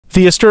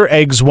Theaster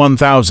Eggs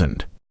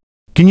 1000.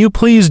 Can you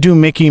please do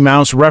Mickey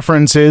Mouse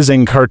references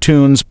in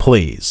cartoons,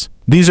 please?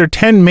 These are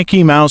 10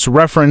 Mickey Mouse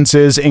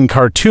references in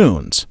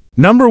cartoons.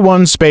 Number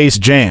 1, Space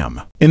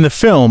Jam. In the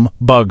film,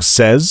 Bugs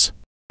says,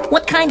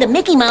 "What kind of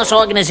Mickey Mouse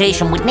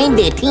organization would name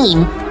their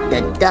team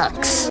the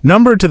Ducks?"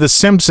 Number 2, the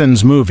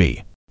Simpsons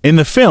Movie. In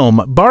the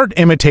film, Bart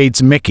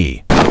imitates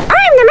Mickey. "I'm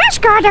the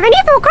mascot of an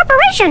evil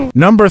corporation."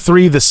 Number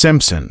 3, The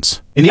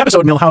Simpsons. In the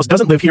episode, Milhouse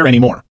doesn't live here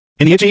anymore.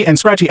 In the Itchy and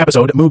Scratchy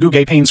episode, Moo Goo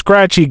Gay Pain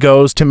Scratchy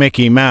goes to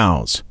Mickey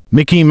Mouse.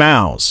 Mickey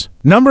Mouse.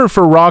 Number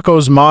 4,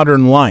 Rocko's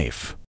Modern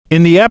Life.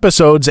 In the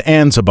episode's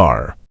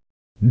Ansabar.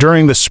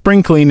 During the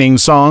spring cleaning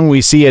song,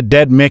 we see a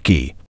dead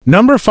Mickey.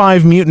 Number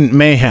 5, Mutant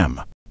Mayhem.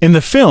 In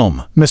the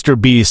film, Mr.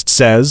 Beast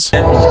says, "It's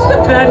just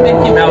a bad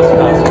Mickey Mouse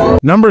costume."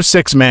 Number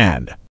 6,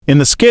 Mad. In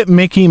the skit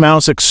Mickey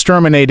Mouse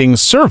Exterminating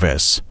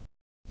Service,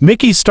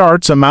 Mickey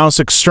starts a mouse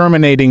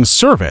exterminating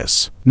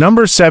service.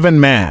 Number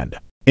 7, Mad.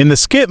 In the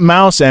skit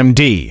Mouse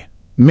MD,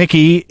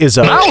 Mickey is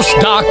a mouse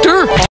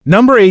doctor.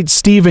 Number 8,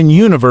 Steven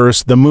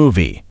Universe the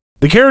movie.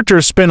 The character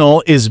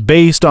Spinel is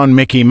based on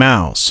Mickey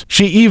Mouse.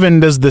 She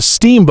even does the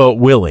Steamboat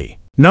Willie.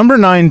 Number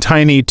 9,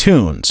 Tiny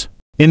Toons.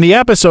 In the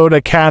episode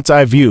A Cat's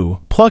Eye View,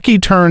 Plucky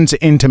turns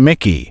into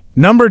Mickey.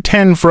 Number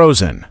 10,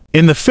 Frozen.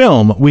 In the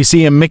film, we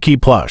see a Mickey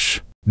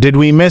plush. Did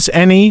we miss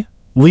any?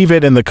 Leave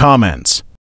it in the comments.